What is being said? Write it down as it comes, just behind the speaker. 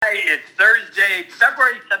It's Thursday,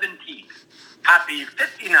 February 17th. Happy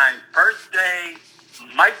 59th birthday,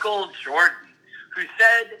 Michael Jordan, who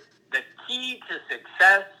said the key to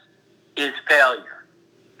success is failure.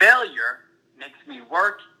 Failure makes me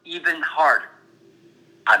work even harder.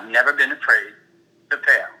 I've never been afraid to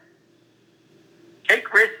fail.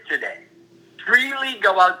 Take risks today. Freely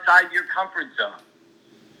go outside your comfort zone.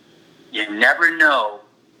 You never know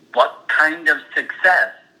what kind of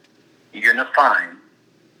success you're going to find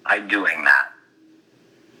by doing that.